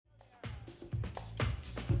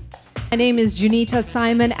My name is Junita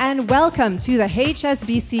Simon and welcome to the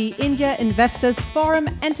HSBC India Investors Forum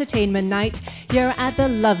Entertainment Night here at the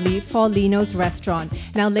lovely Forlino's restaurant.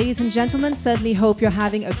 Now, ladies and gentlemen, certainly hope you're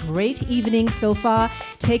having a great evening so far,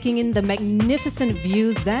 taking in the magnificent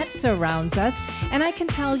views that surrounds us. And I can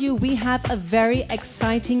tell you we have a very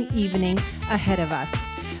exciting evening ahead of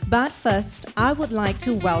us. But first, I would like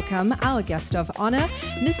to welcome our guest of honor,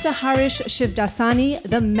 Mr. Harish Shivdasani,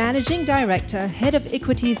 the Managing Director, Head of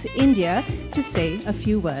Equities India, to say a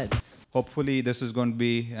few words. Hopefully, this is going to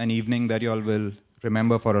be an evening that you all will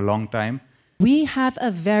remember for a long time. We have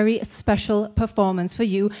a very special performance for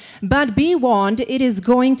you, but be warned, it is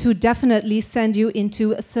going to definitely send you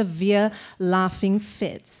into severe laughing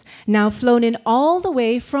fits. Now, flown in all the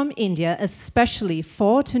way from India, especially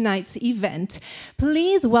for tonight's event,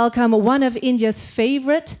 please welcome one of India's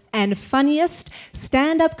favorite and funniest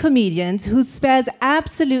stand-up comedians who spares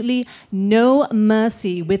absolutely no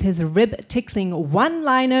mercy with his rib-tickling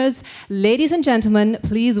one-liners. Ladies and gentlemen,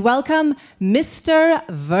 please welcome Mr.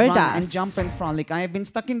 Verdas. Run and jump and frolic. I have been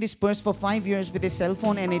stuck in this purse for 5 years with a cell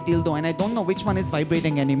phone and a dildo, and I don't know which one is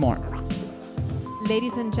vibrating anymore.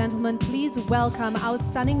 Ladies and gentlemen, please welcome our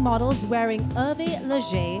stunning models wearing Hervé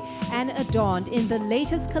Leger and adorned in the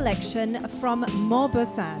latest collection from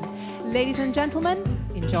Mauboussin. Ladies and gentlemen,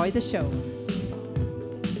 enjoy the show.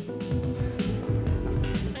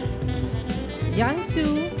 Young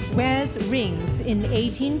Tu wears rings in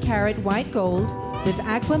 18-karat white gold with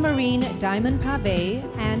aquamarine diamond pavé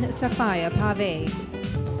and sapphire pavé.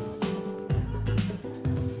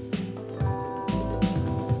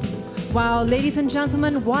 Wow, ladies and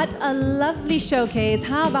gentlemen, what a lovely showcase.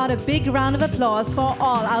 How about a big round of applause for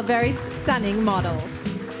all our very stunning models?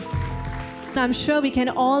 I'm sure we can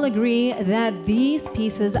all agree that these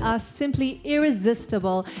pieces are simply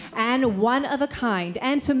irresistible and one of a kind.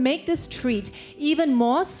 And to make this treat even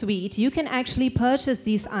more sweet, you can actually purchase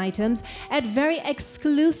these items at very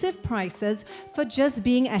exclusive prices for just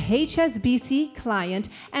being a HSBC client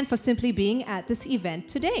and for simply being at this event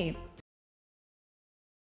today.